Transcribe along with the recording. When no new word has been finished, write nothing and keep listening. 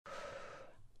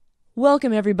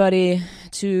Welcome, everybody,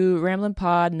 to Ramblin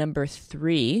Pod number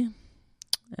 3.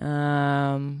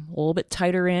 A little bit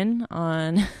tighter in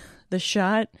on the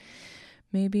shot.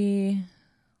 Maybe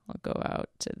I'll go out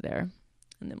to there,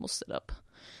 and then we'll sit up.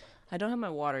 I don't have my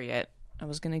water yet. I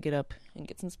was going to get up and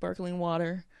get some sparkling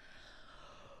water.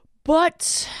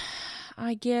 But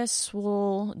I guess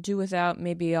we'll do without.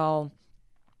 Maybe I'll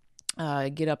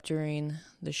get up during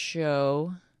the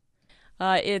show.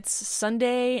 It's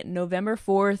Sunday, November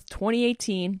 4th,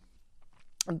 2018,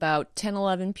 about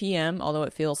 10:11 p.m., although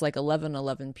it feels like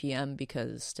 11:11 p.m.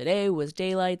 because today was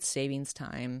daylight savings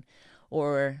time,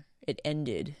 or it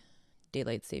ended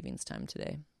daylight savings time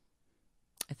today.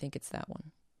 I think it's that one.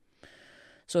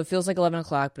 So it feels like 11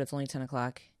 o'clock, but it's only 10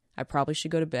 o'clock. I probably should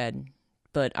go to bed,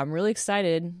 but I'm really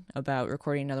excited about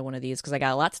recording another one of these because I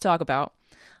got a lot to talk about.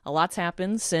 A lot's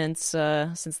happened since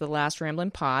the last Ramblin'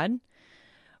 Pod,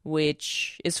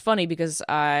 which is funny because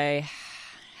I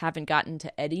haven't gotten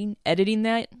to editing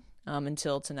that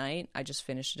until tonight. I just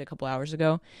finished it a couple hours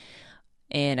ago,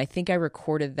 and I think I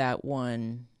recorded that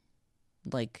one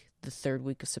like the third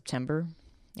week of September,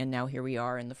 and now here we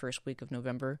are in the first week of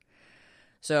November.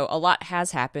 So a lot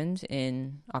has happened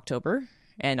in October,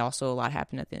 and also a lot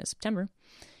happened at the end of September,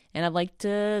 and I'd like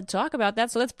to talk about that,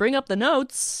 so let's bring up the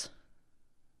notes.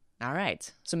 All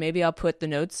right, so maybe I'll put the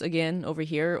notes again over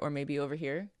here or maybe over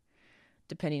here,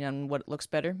 depending on what looks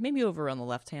better. Maybe over on the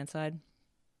left-hand side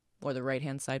or the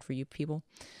right-hand side for you people.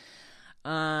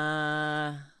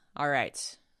 All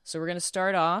right, so we're going to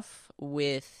start off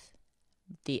with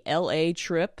the LA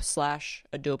trip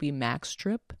 / Adobe Max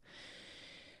trip.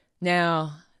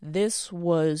 Now, this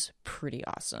was pretty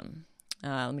awesome.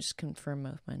 Let me just confirm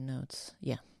with my notes.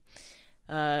 Yeah.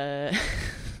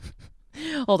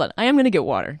 Hold on. I am going to get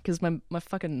water because my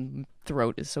fucking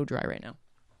throat is so dry right now.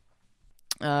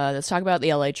 Let's talk about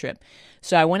the LA trip.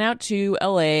 So I went out to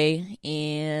LA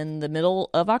in the middle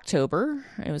of October.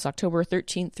 It was October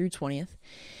 13th through 20th.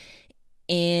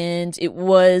 And it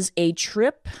was a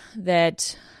trip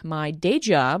that my day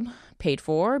job paid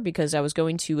for because I was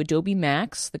going to Adobe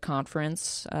Max, the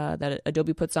conference that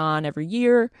Adobe puts on every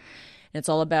year. And it's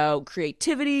all about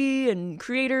creativity and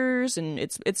creators, and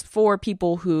it's for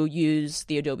people who use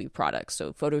the Adobe products,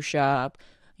 so Photoshop,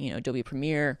 Adobe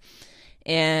Premiere.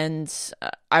 And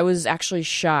I was actually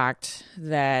shocked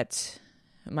that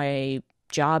my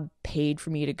job paid for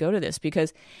me to go to this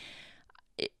because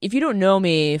if you don't know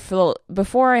me,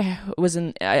 before I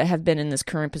have been in this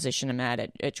current position I'm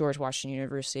at George Washington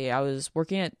University, I was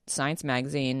working at Science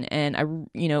Magazine, and I,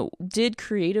 did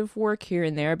creative work here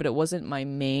and there, but it wasn't my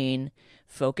main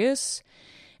focus.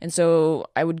 And so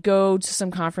I would go to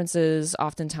some conferences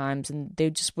oftentimes, and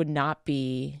they just would not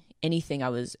be anything I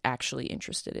was actually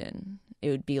interested in.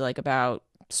 It would be like about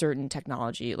certain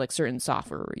technology, like certain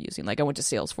software we're using. Like I went to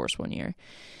Salesforce one year,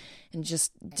 and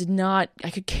just I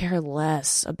could care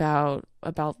less about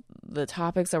the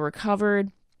topics that were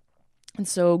covered. And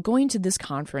so going to this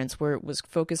conference where it was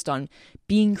focused on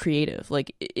being creative,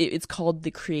 like it's called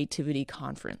the Creativity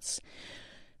Conference,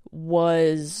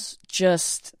 was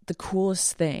just the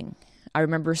coolest thing. I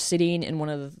remember sitting in one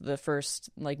of the first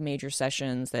like major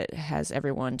sessions that has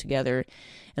everyone together,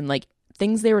 and like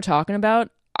things they were talking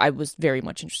about, I was very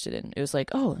much interested in. It was like,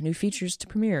 oh, new features to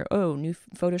Premiere. Oh, new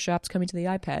Photoshop's coming to the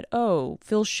iPad. Oh,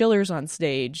 Phil Schiller's on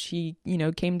stage. He,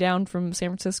 came down from San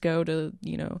Francisco to,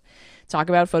 talk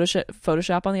about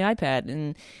Photoshop on the iPad.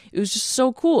 And it was just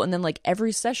so cool. And then like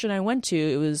every session I went to,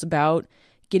 it was about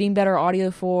getting better audio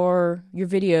for your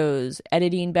videos,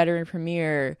 editing better in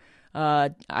Premiere.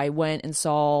 I went and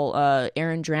saw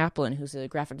Aaron Draplin, who's a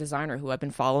graphic designer who I've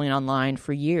been following online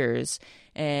for years,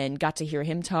 and got to hear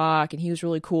him talk, and he was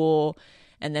really cool.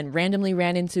 And then randomly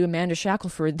ran into Amanda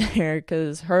Shackelford there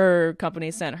because her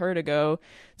company sent her to go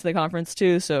to the conference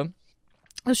too. So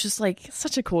it was just like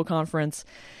such a cool conference.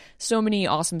 So many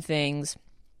awesome things.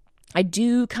 I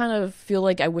do kind of feel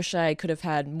like I wish I could have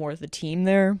had more of the team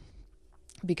there,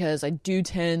 because I do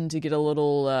tend to get a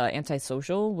little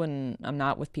antisocial when I'm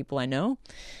not with people I know.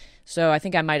 So I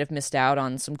think I might have missed out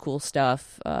on some cool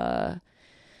stuff,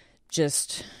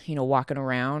 just, walking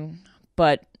around.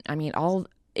 But, I mean,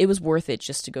 it was worth it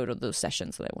just to go to those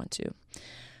sessions that I went to.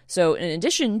 So in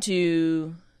addition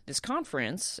to this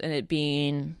conference and it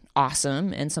being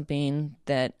awesome and something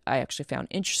that I actually found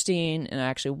interesting and I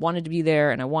actually wanted to be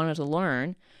there and I wanted to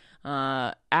learn,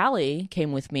 Allie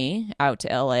came with me out to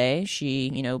LA. She,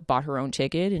 bought her own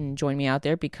ticket and joined me out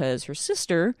there because her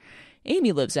sister,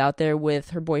 Amy, lives out there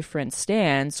with her boyfriend,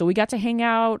 Stan. So we got to hang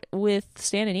out with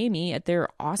Stan and Amy at their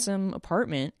awesome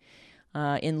apartment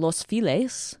in Los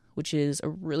Feliz, which is a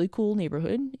really cool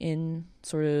neighborhood in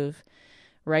sort of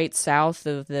right south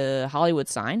of the Hollywood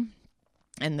sign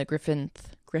and the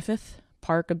Griffith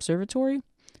Park Observatory.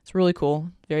 It's really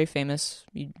cool, very famous.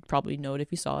 You'd probably know it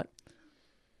if you saw it.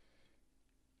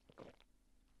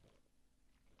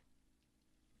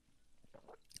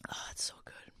 Oh, it's so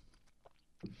good.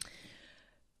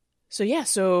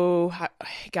 So I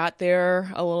got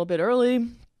there a little bit early,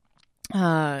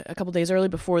 a couple days early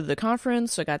before the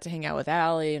conference. So I got to hang out with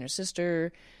Allie and her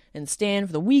sister and Stan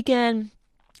for the weekend.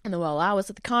 And then while I was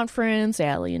at the conference,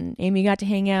 Allie and Amy got to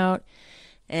hang out.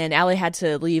 And Allie had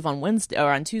to leave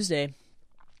on Tuesday.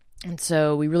 And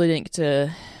so we really didn't get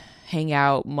to hang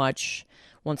out much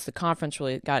once the conference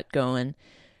really got going.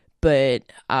 But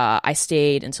I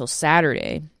stayed until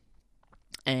Saturday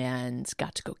and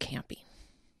got to go camping,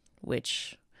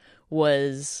 which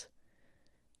was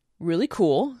really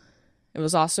cool. It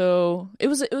was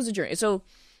a journey. So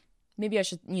maybe I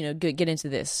should, get into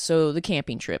this. So the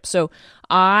camping trip. So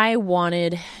I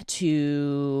wanted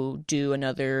to do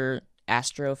another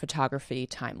astrophotography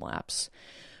time lapse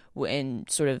and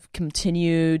sort of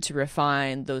continue to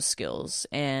refine those skills.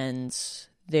 And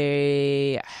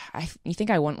you think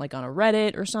I went like on a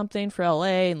Reddit or something for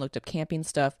LA and looked up camping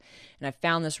stuff, and I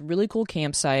found this really cool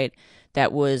campsite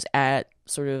that was at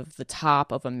sort of the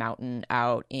top of a mountain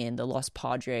out in the Los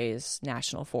Padres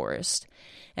National Forest.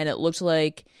 And it looked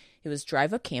like it was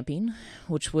drive-up camping,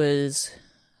 which was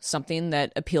something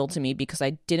that appealed to me because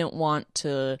I didn't want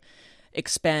to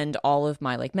expend all of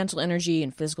my like mental energy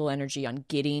and physical energy on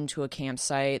getting to a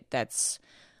campsite that's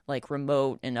like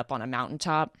remote and up on a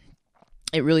mountaintop.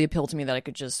 It really appealed to me that I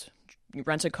could just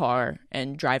rent a car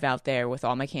and drive out there with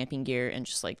all my camping gear and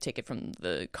just like take it from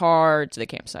the car to the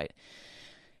campsite.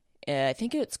 I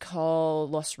think it's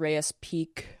called Los Reyes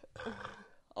Peak.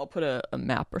 I'll put a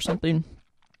map or something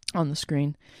on the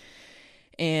screen.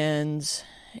 And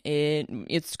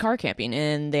it's car camping,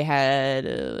 and they had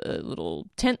a little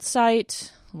tent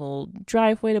site, a little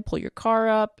driveway to pull your car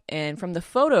up, and from the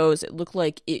photos it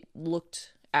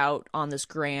looked out on this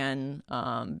grand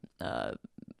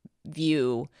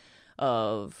view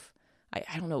of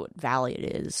I don't know what valley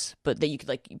it is, but that you could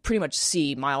like pretty much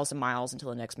see miles and miles until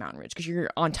the next mountain ridge because you're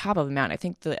on top of a mountain. I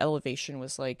think the elevation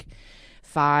was like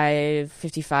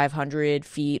 5,500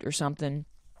 feet or something.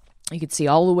 You could see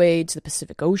all the way to the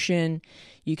Pacific Ocean.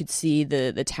 You could see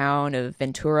the town of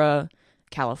Ventura,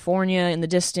 California in the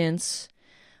distance.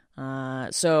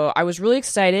 So I was really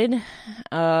excited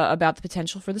about the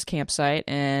potential for this campsite.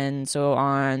 And so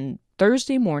on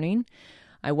Thursday morning,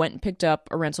 I went and picked up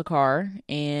a rental car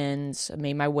and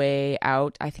made my way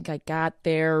out. I think I got to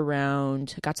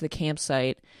the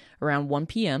campsite around 1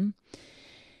 p.m.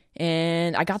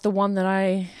 And I got the one that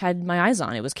I had my eyes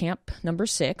on. It was camp number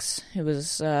 6. It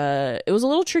was a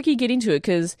little tricky getting to it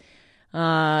because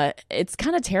it's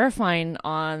kind of terrifying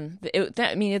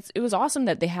it was awesome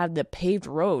that they had the paved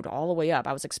road all the way up.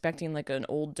 I was expecting like an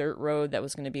old dirt road that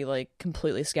was going to be like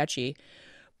completely sketchy,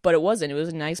 but it wasn't. It was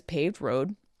a nice paved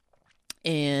road.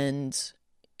 And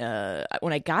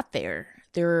when I got there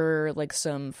were like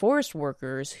some forest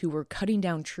workers who were cutting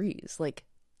down trees, like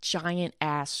giant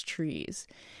ass trees.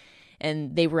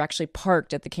 And they were actually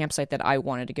parked at the campsite that I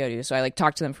wanted to go to. So I like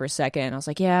talked to them for a second. I was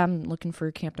like, yeah, I'm looking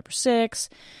for camp number 6.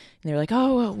 And they were like,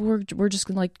 oh, well, we're just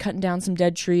gonna like cutting down some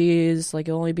dead trees. Like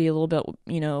it'll only be a little bit,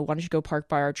 why don't you go park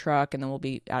by our truck and then we'll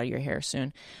be out of your hair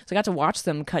soon. So I got to watch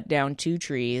them cut down 2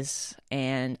 trees,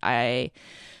 and I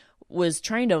was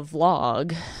trying to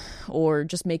vlog or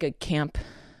just make a camp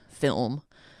film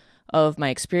of my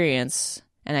experience.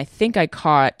 And I think I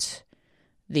caught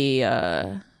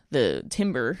the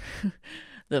timber,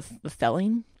 the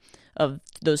felling of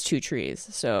those 2 trees.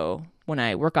 So when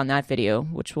I work on that video,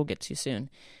 which we'll get to soon,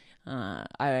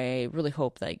 I really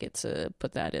hope that I get to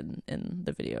put that in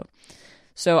the video.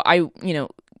 So I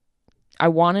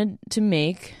wanted to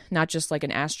make not just like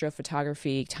an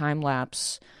astrophotography time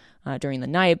lapse during the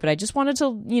night, but I just wanted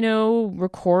to,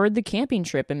 record the camping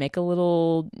trip and make a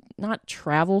little, not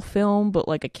travel film, but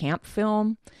like a camp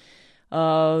film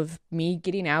of me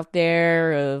getting out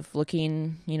there, of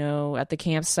looking, at the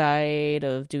campsite,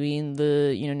 of doing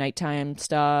the, nighttime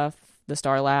stuff, the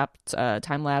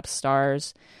time-lapse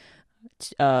stars,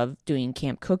 of doing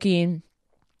camp cooking,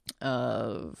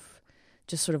 of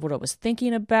just sort of what I was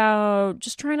thinking about,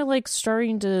 just trying to like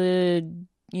starting to,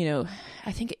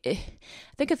 I think I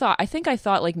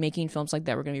thought like making films like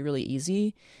that were going to be really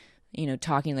easy,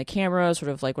 talking to the camera,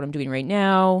 sort of like what I'm doing right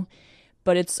now.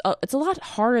 But it's a lot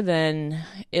harder than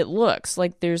it looks.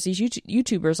 Like there's these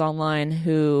YouTubers online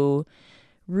who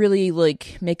really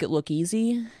like make it look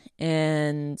easy,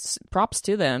 and props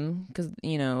to them because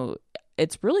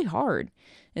it's really hard.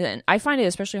 And I find it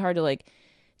especially hard to like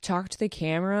talk to the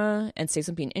camera and say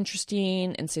something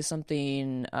interesting and say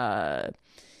something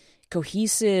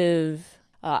cohesive.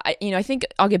 I think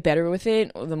I'll get better with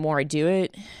it the more I do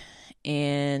it.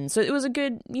 And so it was a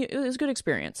good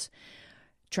experience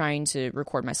trying to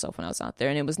record myself when I was out there.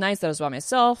 And it was nice that I was by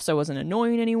myself, so I wasn't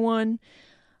annoying anyone.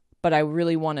 But I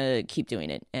really want to keep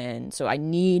doing it. And so I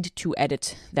need to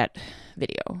edit that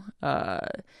video.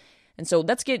 And so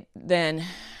let's get then,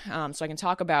 so I can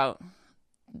talk about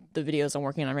the videos I'm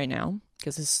working on right now,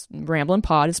 because this Ramblin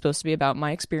Pod is supposed to be about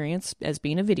my experience as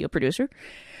being a video producer.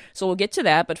 So we'll get to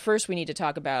that, but first we need to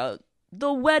talk about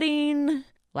the wedding.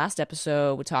 Last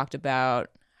episode, we talked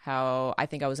about how I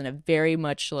think I was in a very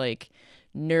much like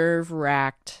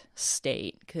nerve-wracked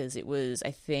state, because it was,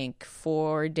 I think,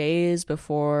 4 days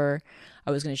before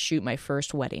I was going to shoot my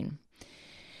first wedding.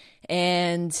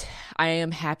 And I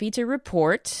am happy to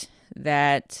report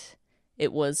that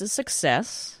it was a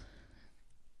success.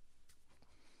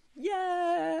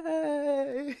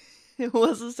 Yay! It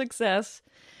was a success.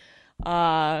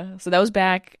 So that was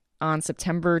back on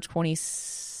September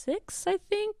 26th, I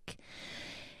think.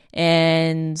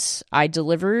 And I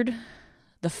delivered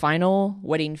the final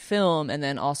wedding film and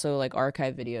then also like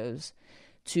archive videos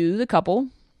to the couple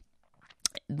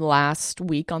last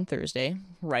week on Thursday,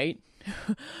 right?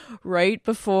 Right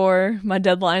before my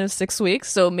deadline of 6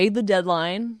 weeks. So made the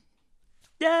deadline.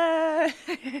 Yay!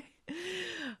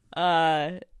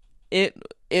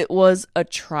 It was a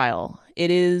trial.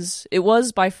 It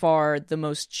was by far the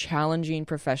most challenging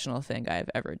professional thing I've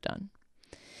ever done.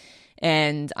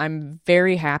 And I'm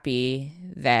very happy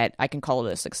that I can call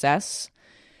it a success.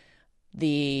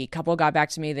 The couple got back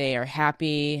to me. They are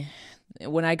happy.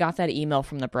 When I got that email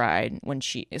from the bride,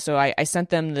 I sent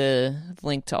them the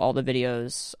link to all the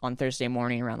videos on Thursday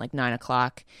morning around like 9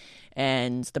 o'clock.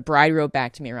 And the bride wrote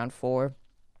back to me around 4.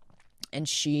 And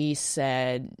she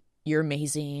said, "You're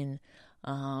amazing.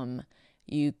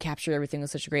 You captured everything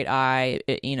with such a great eye.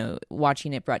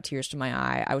 Watching it brought tears to my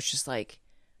eye." I was just like,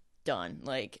 done.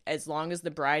 Like, as long as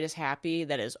the bride is happy,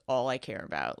 that is all I care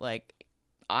about. Like,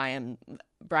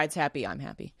 bride's happy, I'm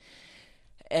happy.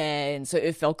 And so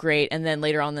it felt great. And then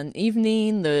later on in the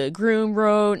evening, the groom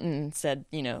wrote and said,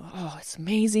 "Oh, it's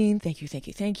amazing. Thank you, thank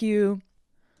you, thank you."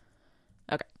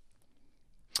 Okay.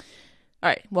 All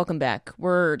right, welcome back.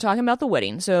 We're talking about the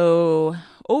wedding. So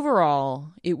overall,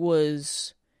 it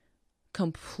was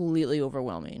completely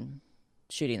overwhelming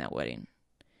shooting that wedding.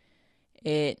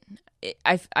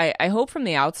 I hope from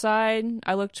the outside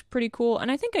I looked pretty cool,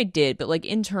 and I think I did, but like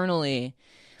internally,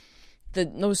 the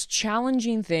most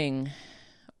challenging thing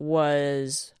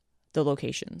was the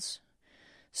locations.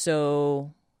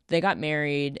 So they got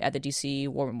married at the DC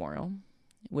War Memorial,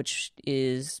 which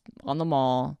is on the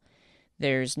mall.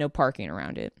 There's no parking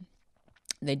around it.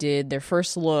 They did their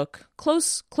first look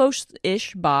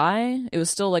close-ish by. It was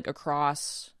still like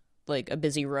across like a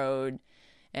busy road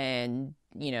and,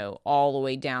 all the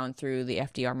way down through the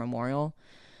FDR Memorial.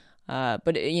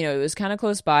 But it was kind of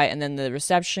close by, and then the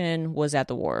reception was at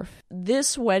the wharf.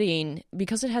 This wedding,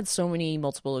 because it had so many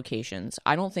multiple locations,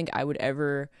 I don't think I would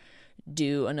ever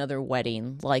do another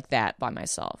wedding like that by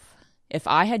myself. If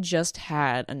I had just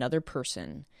had another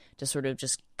person to sort of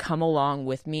just come along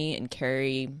with me and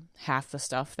carry half the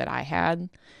stuff that I had,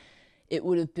 it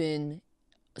would have been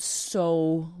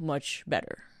so much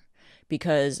better,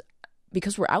 because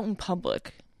we're out in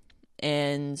public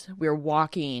and we're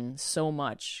walking so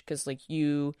much, because like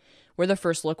where the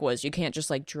first look was, you can't just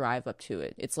like drive up to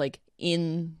it. It's like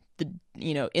in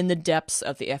the depths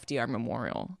of the FDR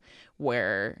Memorial,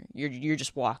 where you're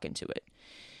just walking to it.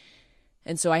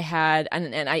 And so I had,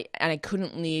 and I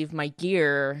couldn't leave my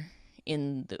gear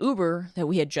in the Uber that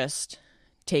we had just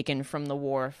taken from the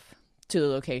wharf to the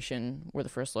location where the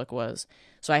first look was.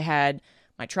 So I had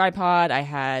my tripod, I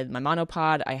had my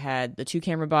monopod, I had the 2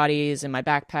 camera bodies in my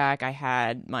backpack, I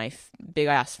had my big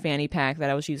ass fanny pack that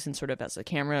I was using sort of as a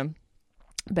camera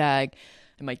bag,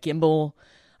 and my gimbal.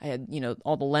 I had,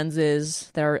 all the lenses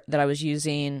that I was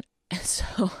using. And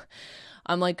so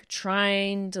I'm like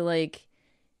trying to like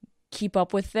keep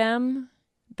up with them,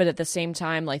 but at the same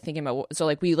time like thinking about, so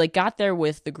like we like got there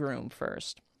with the groom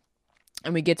first,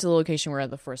 and we get to the location where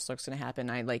the first look's gonna happen.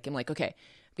 I'm like, okay,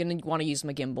 I'm gonna want to use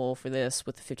my gimbal for this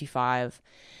with the 55.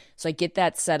 So I get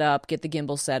that set up, get the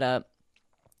gimbal set up,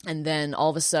 and then all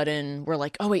of a sudden we're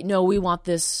like, oh wait, no, we want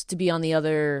this to be on the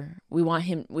other, we want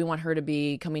her to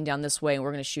be coming down this way, and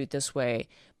we're gonna shoot this way.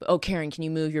 But, oh, Karen, can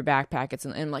you move your backpack?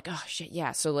 And I'm like, oh shit,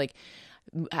 yeah. So like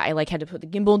I like had to put the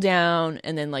gimbal down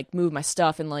and then like move my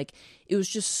stuff, and like it was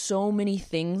just so many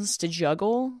things to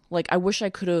juggle. Like I wish I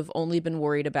could have only been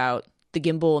worried about the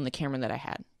gimbal and the camera that I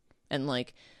had, and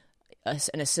like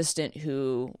an assistant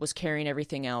who was carrying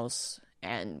everything else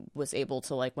and was able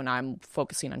to, like, when I'm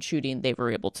focusing on shooting, they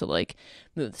were able to, like,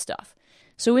 move the stuff.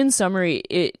 So in summary,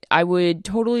 I would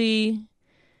totally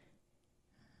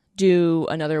do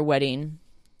another wedding.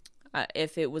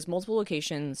 If it was multiple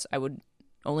locations, I would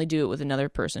only do it with another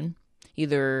person,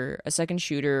 either a second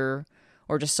shooter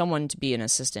or just someone to be an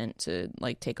assistant to,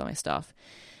 like, take all my stuff.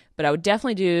 But I would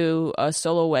definitely do a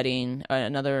solo wedding,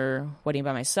 another wedding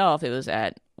by myself. It was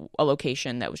at a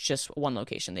location that was just one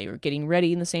location. They were getting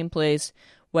ready in the same place.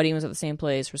 Wedding was at the same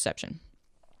place. Reception.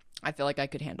 I feel like I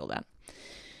could handle that.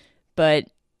 But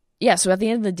yeah, so at the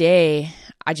end of the day,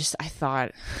 I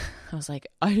was like,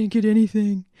 I didn't get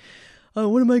anything.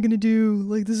 What am I going to do?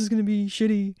 Like, this is going to be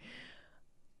shitty.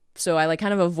 So I, like,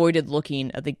 kind of avoided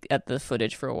looking at the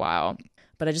footage for a while.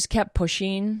 But I just kept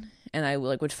pushing, and I,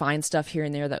 like, would find stuff here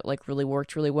and there that, like, really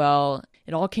worked really well.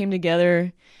 It all came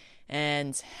together,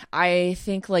 and I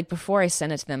think, like, before I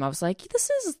sent it to them, I was like,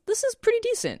 this is pretty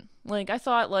decent. Like, I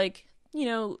thought, like, you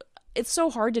know, it's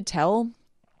so hard to tell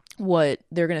what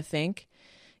they're gonna think,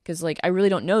 because, like, I really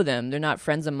don't know them. They're not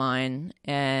friends of mine,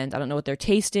 and I don't know what their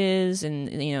taste is,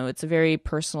 and, you know, it's a very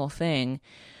personal thing.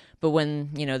 But when,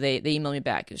 you know, they emailed me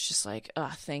back, it's just like,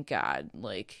 oh, thank God,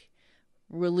 like,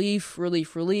 relief,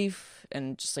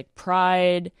 and just, like,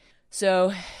 pride.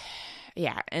 So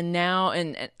yeah, and now,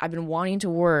 and I've been wanting to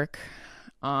work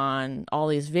on all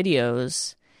these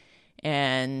videos,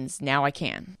 and now I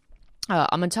can.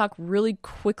 I'm gonna talk really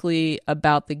quickly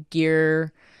about the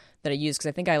gear that I use, because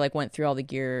I think I, like, went through all the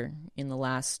gear in the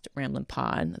last Ramblin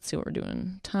Pod. Let's see what we're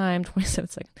doing. Time, 27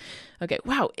 seconds. Okay,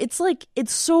 wow, it's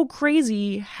so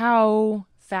crazy how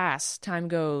fast time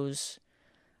goes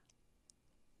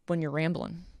when you're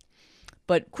rambling.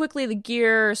 But quickly, the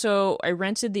gear. So I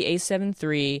rented the A7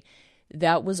 III.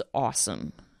 That was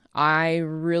awesome. I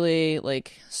really,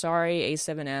 like, sorry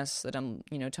A7S that I'm,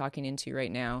 you know, talking into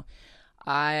right now.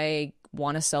 I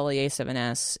want to sell the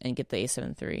A7S and get the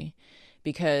A7 III,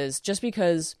 because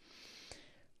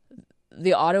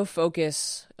the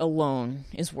autofocus alone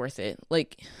is worth it.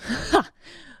 Like,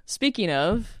 speaking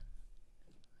of,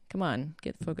 come on,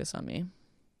 get focus on me.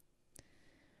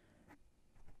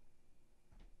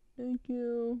 Thank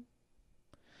you.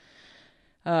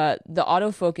 The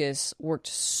autofocus worked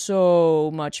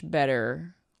so much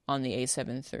better on the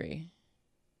A7 III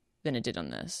than it did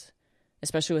on this,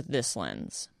 especially with this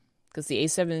lens, because the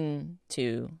A7S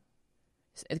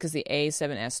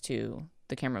II,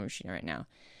 the camera machine right now,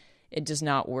 it does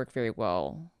not work very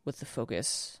well with the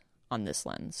focus on this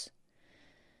lens,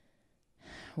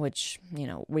 which, you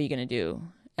know, what are you going to do?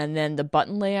 And then the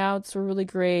button layouts were really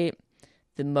great.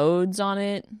 The modes on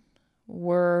it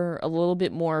were a little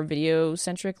bit more video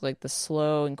centric, like the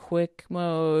slow and quick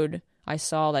mode I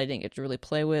saw that I didn't get to really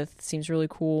play with. Seems really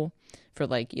cool for,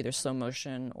 like, either slow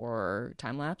motion or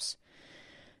time lapse.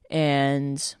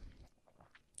 And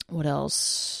what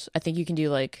else? I think you can do,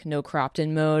 like, no cropped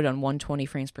in mode on 120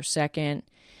 frames per second.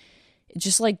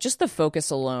 Just the focus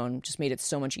alone just made it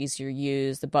so much easier to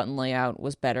use. The button layout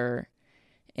was better,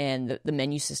 and the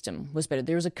menu system was better.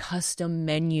 There was a custom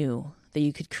menu that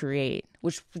you could create,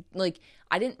 which, like,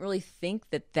 I didn't really think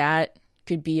that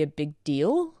could be a big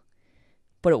deal,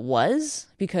 but it was,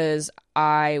 because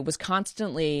I was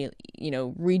constantly, you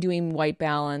know, redoing white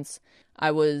balance.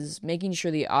 I was making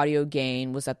sure the audio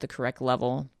gain was at the correct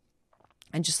level.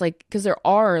 And just, like, because there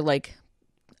are, like,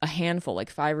 a handful, like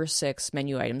 5 or 6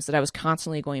 menu items that I was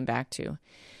constantly going back to.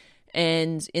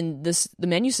 And in the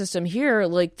menu system here,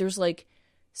 like, there's, like,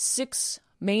 6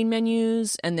 main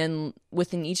menus, and then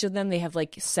within each of them, they have,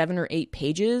 like, 7 or 8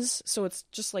 pages. So it's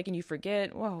just, like, and you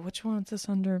forget, whoa, which one is this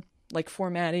under? Like,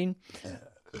 formatting.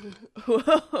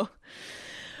 Whoa.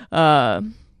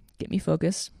 Get me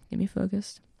focused.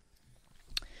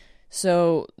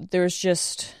 So there's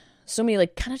just so many,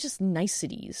 like, kind of just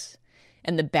niceties.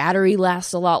 And the battery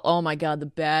lasts a lot. Oh my God, the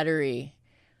battery.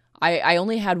 I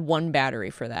only had 1 battery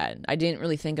for that. I didn't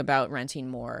really think about renting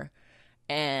more.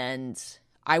 And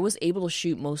I was able to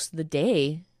shoot most of the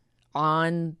day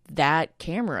on that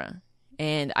camera.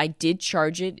 And I did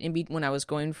charge it when I was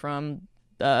going from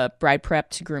bride prep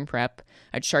to groom prep.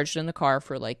 I charged it in the car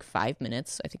for, like, 5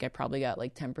 minutes. I think I probably got,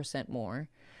 like, 10% more.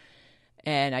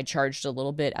 And I charged a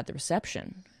little bit at the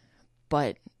reception.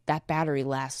 But that battery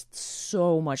lasts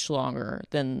so much longer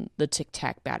than the Tic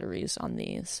Tac batteries on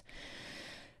these.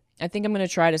 I think I'm going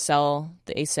to try to sell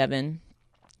the A7.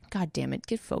 God damn it,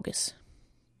 get focus.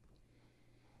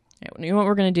 You know what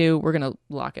we're going to do? We're going to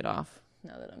lock it off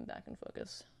now that I'm back in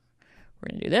focus. We're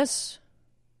going to do this.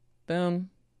 Boom.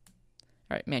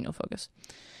 All right, manual focus.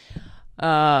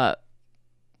 Where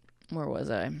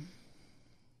was I?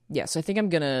 Yes, I think I'm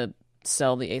going to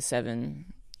sell the A7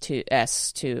 to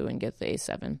S2 and get the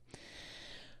A7.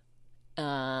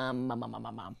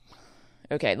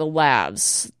 Okay, the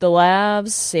labs. The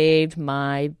labs saved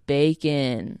my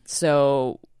bacon.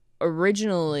 So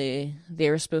originally they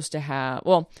were supposed to have,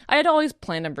 well, I had always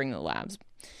planned on bringing the labs,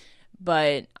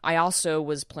 but I also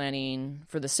was planning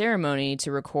for the ceremony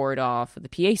to record off the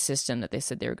PA system that they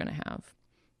said they were going to have.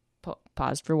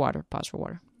 Pause for water.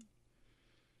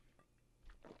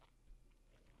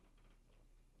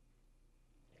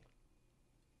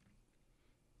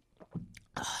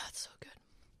 Oh, that's so good.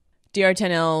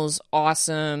 DR10Ls,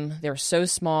 awesome. They were so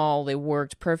small. They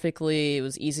worked perfectly. It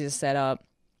was easy to set up.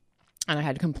 And I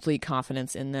had complete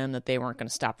confidence in them that they weren't going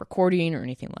to stop recording or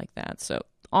anything like that. So,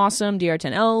 awesome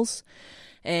DR10Ls.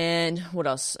 And what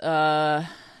else? The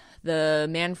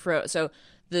Manfrotto. So,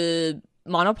 the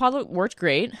monopod worked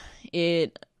great.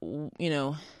 It,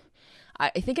 I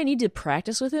think I need to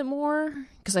practice with it more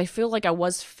because I feel like I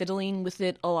was fiddling with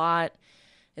it a lot,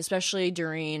 especially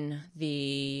during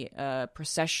the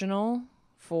processional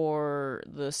for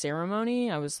the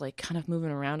ceremony. I was like kind of moving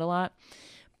around a lot.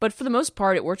 But for the most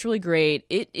part, it worked really great.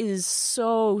 It is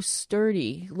so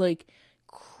sturdy, like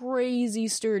crazy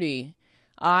sturdy.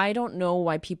 I don't know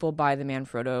why people buy the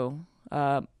Manfrotto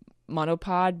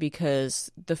monopod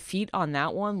because the feet on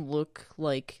that one look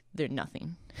like they're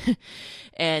nothing.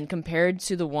 And compared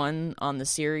to the one on the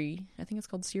Siri, I think it's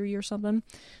called Siri or something,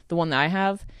 the one that I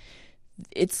have,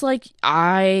 it's like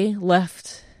I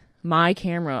left my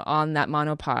camera on that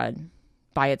monopod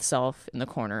by itself in the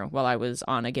corner while I was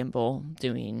on a gimbal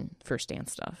doing first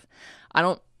dance stuff. I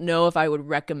don't know if I would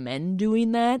recommend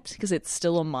doing that because it's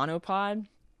still a monopod,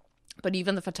 but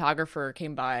even the photographer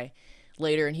came by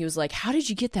later and he was like, how did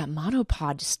you get that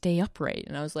monopod to stay upright?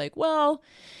 And I was like, well,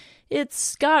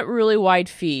 it's got really wide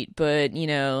feet, but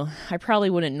I probably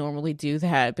wouldn't normally do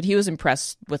that. But he was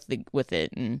impressed with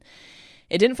it, and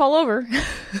it didn't fall over.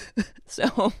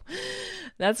 So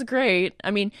that's great.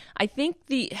 I mean, I think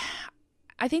the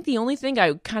only thing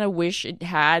I kind of wish it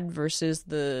had versus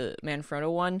the Manfrotto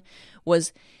one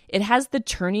was it has the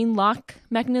turning lock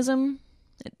mechanism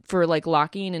for like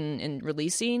locking and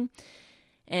releasing.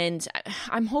 And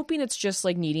I'm hoping it's just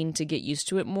like needing to get used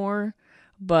to it more.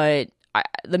 But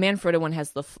the Manfrotto one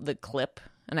has the clip,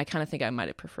 and I kind of think I might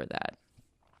have preferred that.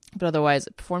 But otherwise,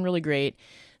 it performed really great.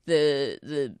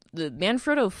 The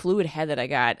Manfrotto fluid head that I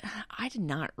got, I did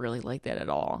not really like that at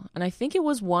all. And I think it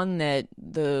was one that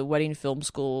the wedding film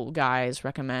school guys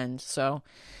recommend. So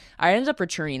I ended up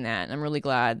returning that, and I'm really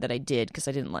glad that I did because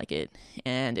I didn't like it,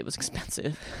 and it was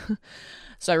expensive.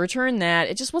 So I returned that.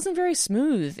 It just wasn't very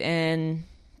smooth, and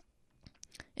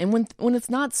when it's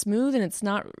not smooth and it's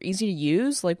not easy to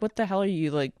use, like what the hell are you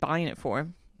like buying it for?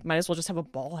 Might as well just have a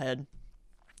ball head.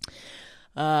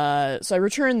 So I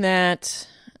returned that.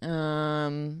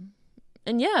 And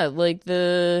yeah, like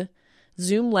the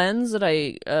zoom lens that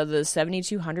the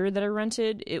 7200 that I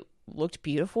rented, it looked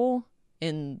beautiful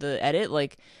in the edit.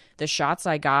 Like the shots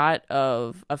I got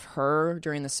of her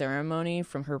during the ceremony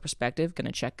from her perspective,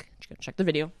 gonna check the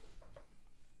video.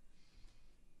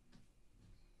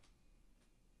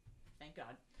 Thank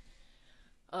God.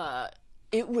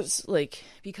 It was like,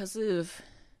 because of,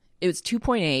 it was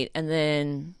 2.8 and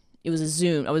then it was a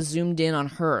zoom. I was zoomed in on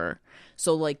her.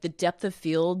 So, like, the depth of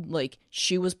field, like,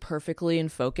 she was perfectly in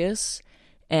focus,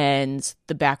 and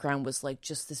the background was, like,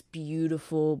 just this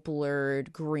beautiful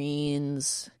blurred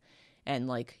greens, and,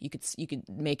 like, you could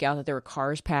make out that there were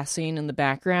cars passing in the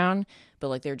background, but,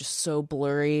 like, they were just so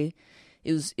blurry.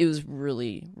 It was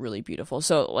really, really beautiful.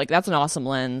 So, like, that's an awesome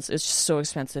lens. It's just so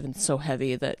expensive and so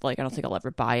heavy that, like, I don't think I'll ever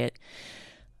buy it.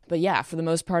 But, yeah, for the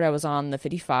most part, I was on the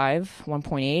 55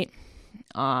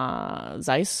 1.8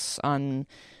 Zeiss on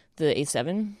the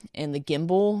A7, and the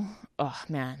gimbal, oh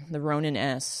man, the Ronin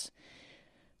S.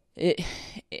 It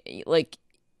like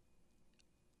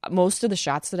most of the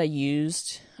shots that I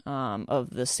used of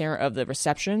the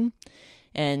reception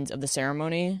and of the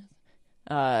ceremony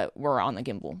were on the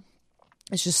gimbal.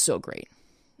 It's just so great.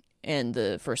 And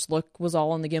the first look was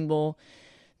all on the gimbal.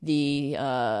 The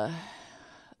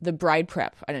bride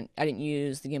prep, I didn't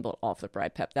use the gimbal at all for the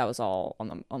bride prep. That was all on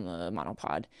the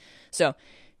monopod. So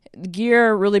the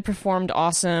gear really performed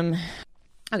awesome.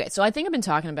 Okay, so I think I've been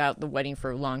talking about the wedding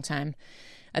for a long time.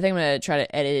 I think I'm going to try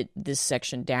to edit this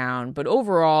section down. But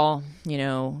overall,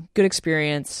 good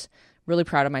experience. Really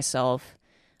proud of myself.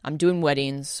 I'm doing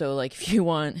weddings, so like if you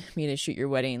want me to shoot your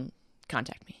wedding,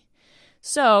 contact me.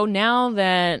 So now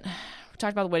that we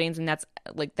talked about the weddings, and that's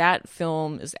like that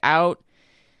film is out,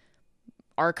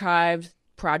 archived,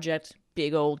 project,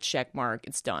 big old check mark.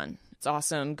 It's done. It's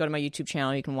awesome. Go to my YouTube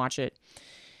channel. You can watch it.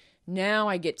 now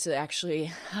I get to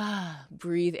actually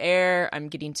breathe air. I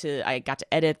got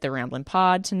to edit the Ramblin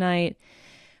Pod tonight.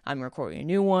 I'm recording a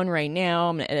new one right now.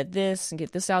 I'm going to edit this and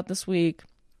get this out this week.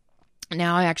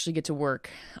 Now I actually get to work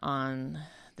on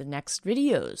the next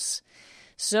videos.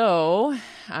 So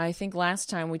I think last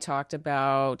time we talked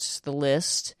about the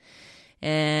list,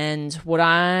 and what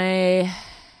I'm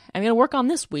going to work on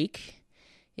this week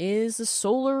is the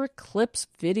solar eclipse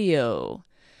video.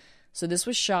 So this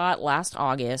was shot last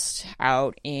August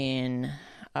out in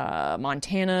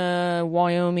Montana,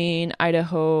 Wyoming,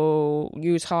 Idaho,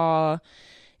 Utah.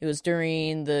 It was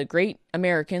during the Great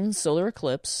American Solar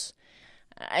Eclipse.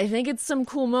 I think it's some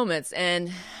cool moments,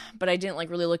 but I didn't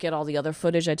really look at all the other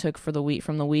footage I took from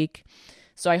the week.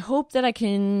 So I hope that I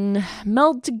can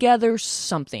meld together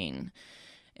something.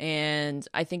 And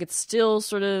I think it's still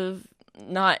sort of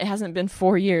it hasn't been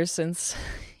 4 years since,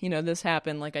 this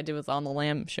happened like I did with On the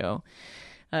Lamb show.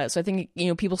 So I think,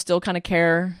 people still kind of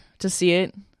care to see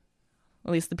it,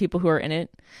 at least the people who are in it.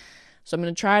 So I'm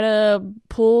going to try to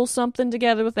pull something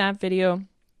together with that video.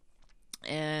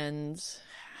 And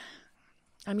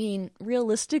I mean,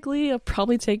 realistically, it'll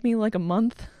probably take me like a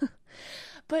month.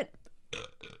 But,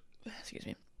 excuse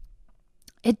me,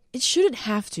 it shouldn't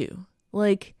have to.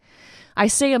 I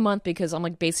say a month because I'm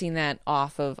basing that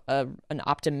off of an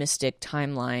optimistic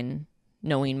timeline,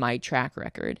 knowing my track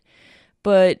record.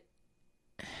 But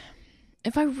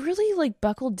if I really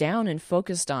buckled down and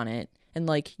focused on it and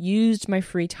used my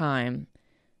free time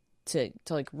to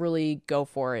really go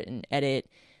for it and edit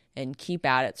and keep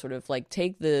at it, sort of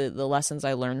take the lessons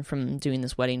I learned from doing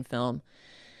this wedding film,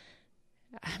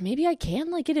 maybe I can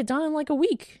get it done in a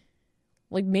week.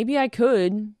 Maybe I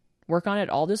could work on it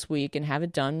all this week and have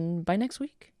it done by next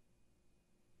week.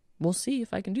 We'll see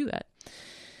if I can do that.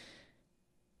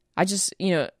 I just,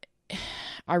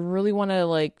 I really want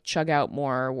to chug out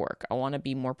more work. I want to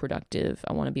be more productive.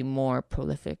 I want to be more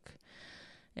prolific.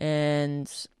 And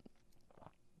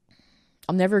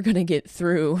I'm never going to get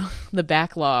through the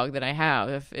backlog that I have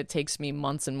if it takes me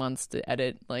months and months to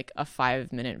edit a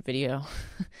 5-minute video.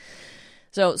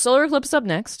 So solar eclipse up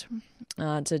next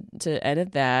to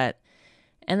edit that.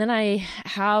 And then I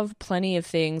have plenty of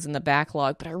things in the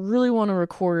backlog, but I really want to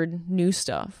record new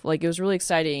stuff. It was really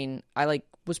exciting. I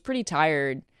was pretty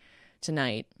tired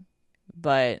tonight,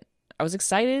 but I was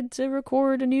excited to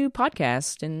record a new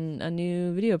podcast and a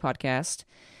new video podcast.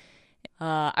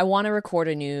 I want to record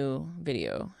a new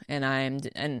video, and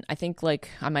I think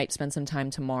I might spend some time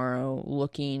tomorrow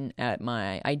looking at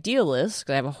my idea list,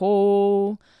 because I have a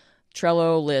whole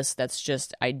Trello list that's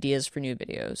just ideas for new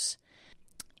videos.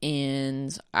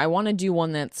 And I want to do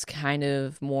one that's kind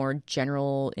of more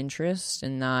general interest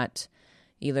and not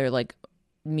either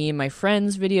me and my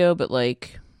friends video, but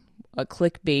a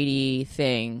clickbaity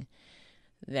thing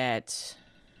that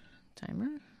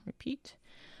repeat.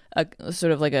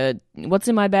 Sort of a what's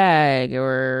in my bag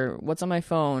or what's on my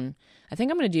phone. I think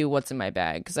I'm going to do what's in my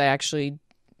bag because I actually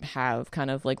have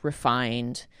kind of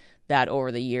refined that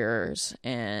over the years.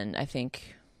 And I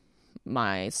think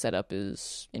my setup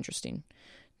is interesting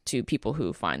to people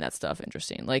who find that stuff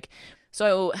interesting.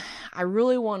 So I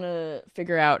really want to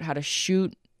figure out how to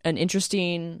shoot an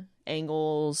interesting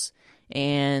angles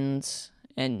and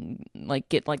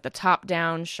get the top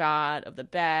down shot of the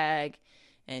bag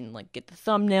and get the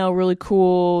thumbnail really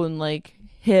cool and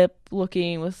hip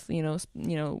looking with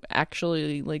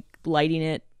actually lighting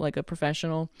it like a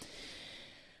professional.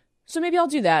 So maybe I'll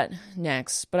do that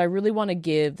next, but I really want to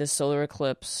give the solar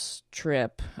eclipse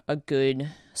trip a good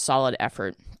solid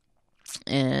effort.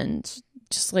 And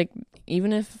just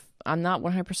even if I'm not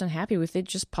 100% happy with it,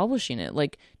 just publishing it,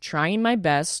 trying my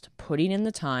best, putting in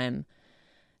the time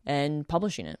and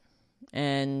publishing it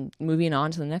and moving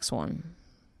on to the next one.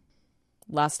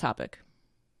 Last topic,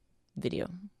 video.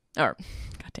 God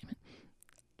damn it.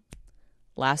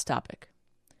 Last topic,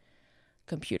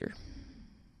 computer.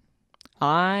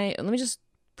 Let me just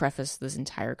preface this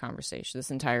entire conversation,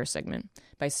 this entire segment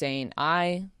by saying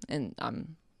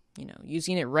I'm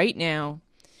using it right now,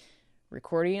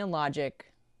 recording in Logic.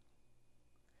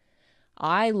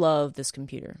 I love this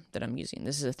computer that I'm using.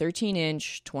 This is a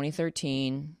 13-inch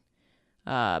 2013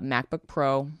 MacBook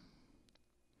Pro.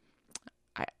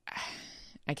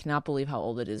 I cannot believe how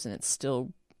old it is, and it's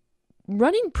still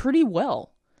running pretty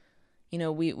well.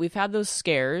 We've had those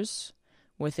scares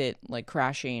with it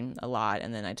crashing a lot,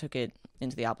 and then I took it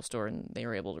into the Apple Store and they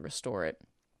were able to restore it.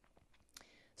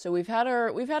 So we've had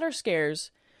our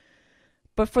scares,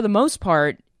 but for the most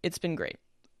part, it's been great.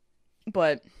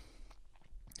 But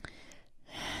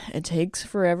it takes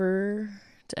forever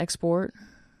to export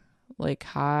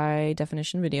high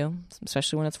definition video,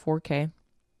 especially when it's 4K.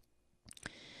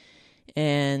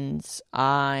 and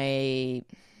I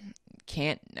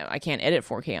can't edit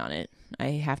 4K on it. I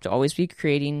have to always be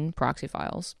creating proxy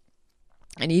files.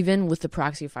 And even with the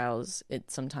proxy files,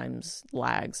 it sometimes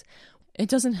lags. It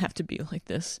doesn't have to be like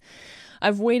this.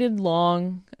 I've waited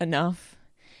long enough,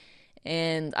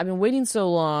 and I've been waiting so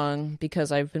long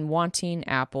because I've been wanting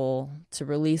Apple to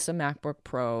release a MacBook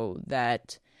Pro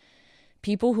that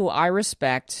people who I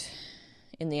respect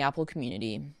in the Apple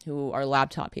community, who are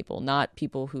laptop people, not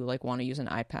people who like want to use an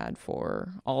iPad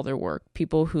for all their work,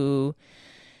 people who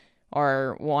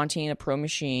are wanting a pro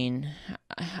machine.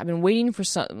 I've been waiting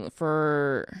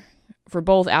for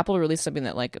both Apple to release something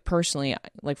that, like, personally,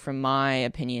 like, from my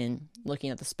opinion,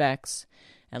 looking at the specs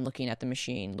and looking at the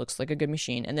machine, looks like a good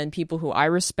machine. And then people who I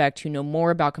respect, who know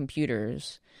more about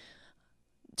computers,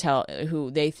 who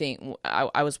they think,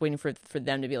 I was waiting for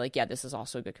them to be like, yeah, this is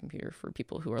also a good computer for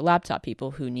people who are laptop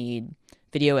people who need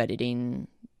video editing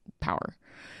power.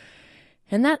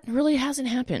 And that really hasn't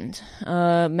happened.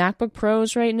 MacBook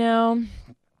Pros right now,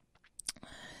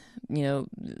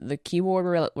 the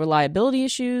keyboard reliability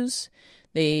issues,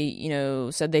 they,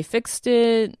 said they fixed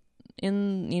it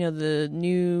in, the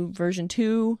new version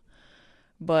 2,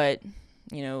 but,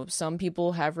 some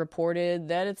people have reported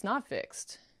that it's not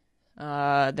fixed,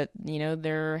 that,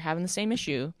 they're having the same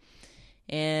issue.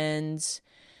 And,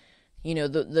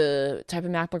 the type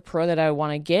of MacBook Pro that I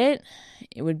want to get,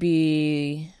 it would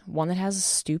be one that has a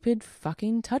stupid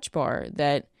fucking touch bar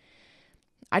that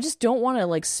I just don't want to,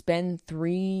 like, spend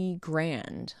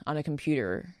 $3,000 on a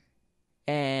computer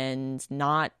and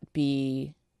not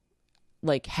be,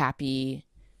 like, happy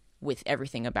with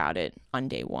everything about it on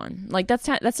day one. Like, that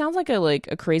sounds like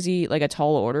a crazy, like, a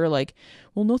tall order. Like,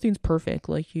 well, nothing's perfect.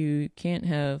 Like, you can't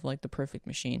have, like, the perfect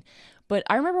machine. But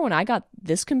I remember when I got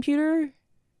this computer,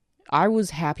 I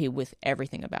was happy with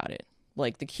everything about it.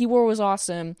 Like, the keyboard was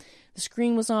awesome, the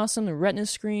screen was awesome, the Retina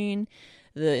screen,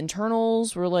 the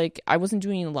internals were, like, I wasn't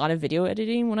doing a lot of video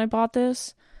editing when I bought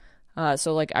this.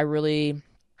 So, like, I really,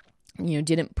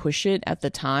 didn't push it at the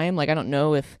time. Like, I don't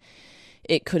know if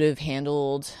it could have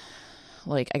handled,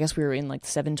 like, I guess we were in, like,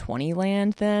 720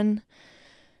 land then.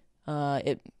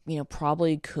 It,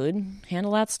 probably could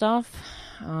handle that stuff.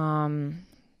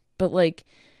 But, like,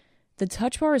 the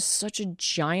touch bar is such a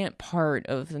giant part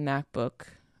of the MacBook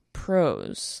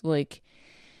Pros. Like,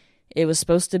 it was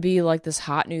supposed to be, like, this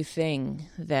hot new thing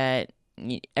that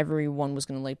everyone was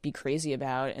going to, like, be crazy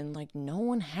about, and, like, no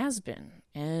one has been.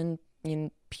 And,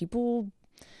 people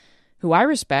who I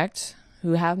respect,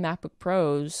 who have MacBook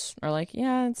Pros, are like,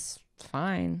 yeah, it's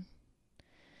fine.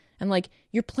 And, like,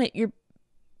 you're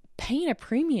paying a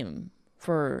premium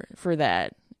for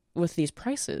that with these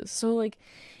prices. So, like,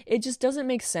 it just doesn't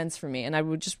make sense for me. And I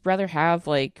would just rather have,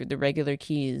 like, the regular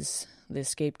keys, the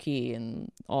escape key,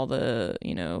 and all the,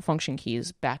 function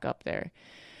keys back up there.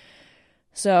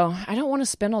 So I don't want to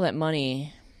spend all that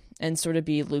money and sort of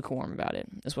be lukewarm about it,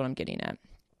 is what I'm getting at.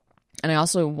 And I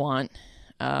also want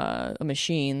a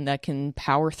machine that can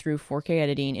power through 4K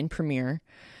editing in Premiere.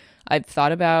 I've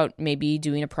thought about maybe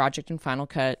doing a project in Final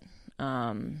Cut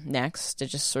next to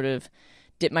just sort of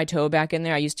dip my toe back in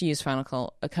there. I used to use Final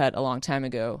Cut a long time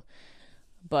ago,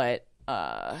 but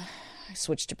I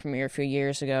switched to Premiere a few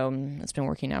years ago, and it's been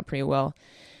working out pretty well.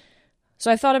 So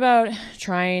I thought about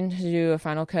trying to do a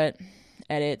Final Cut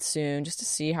edit soon, just to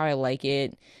see how I like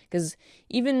it. Because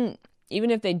even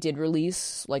if they did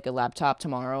release, like, a laptop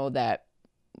tomorrow that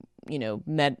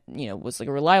was like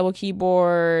a reliable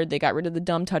keyboard, they got rid of the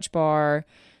dumb touch bar,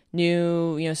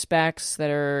 new, specs that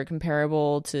are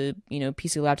comparable to,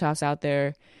 PC laptops out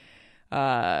there.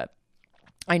 I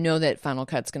know that Final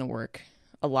Cut's going to work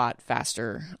a lot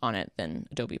faster on it than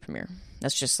Adobe Premiere.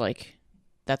 That's just, like,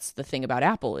 that's the thing about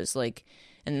Apple is, like,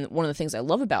 and one of the things I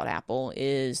love about Apple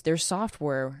is their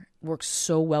software works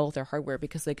so well with their hardware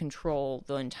because they control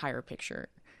the entire picture.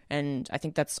 And I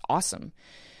think that's awesome.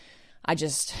 I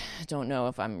just don't know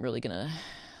if I'm really going to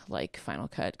like Final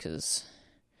Cut because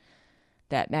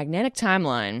that magnetic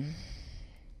timeline,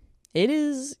 it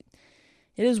is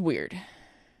weird.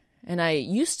 And I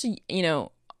used to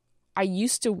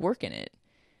work in it,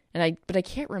 but I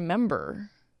can't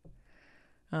remember.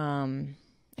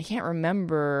 I can't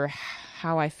remember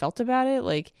how I felt about it.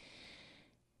 Like,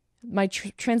 my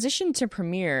transition to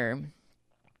Premiere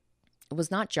was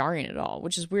not jarring at all,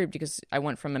 which is weird because I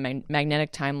went from a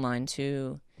magnetic timeline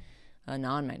to a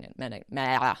non-magnetic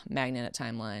magnetic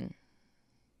timeline.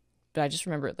 But I just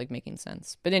remember it, like, making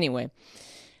sense. But anyway, I'm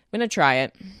going to try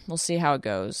it. We'll see how it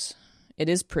goes. It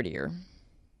is prettier.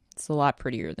 It's a lot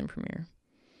prettier than Premiere.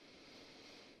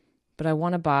 But I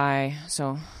want to buy,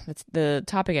 so that's the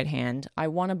topic at hand. I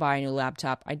want to buy a new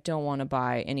laptop. I don't want to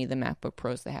buy any of the MacBook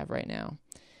Pros they have right now.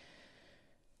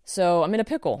 So I'm in a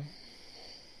pickle.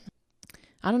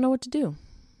 I don't know what to do.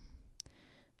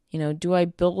 Do I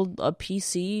build a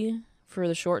PC for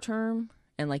the short term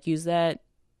and like use that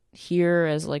here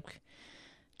as like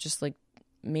just like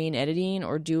main editing,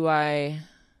 or do I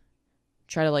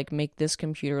try to like make this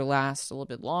computer last a little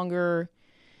bit longer?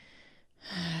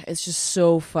 It's just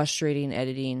so frustrating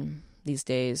editing these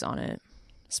days on it,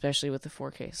 especially with the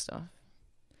 4K stuff.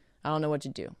 I don't know what to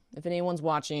do. If anyone's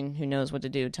watching who knows what to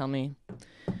do, tell me.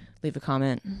 Leave a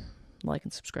comment, like,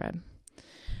 and subscribe.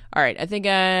 All right, I think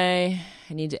I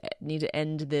need to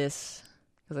end this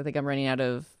because I think I'm running out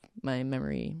of my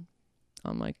memory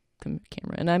on my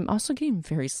camera, and I'm also getting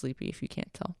very sleepy if you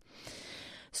can't tell.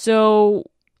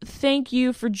 So thank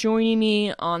you for joining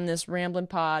me on this Ramblin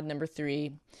Pod number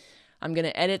 3. I'm going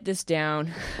to edit this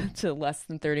down to less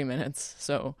than 30 minutes.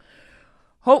 So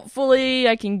hopefully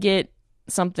I can get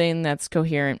something that's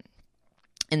coherent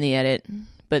in the edit.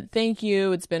 But thank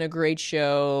you. It's been a great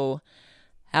show.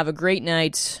 Have a great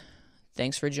night.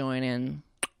 Thanks for joining.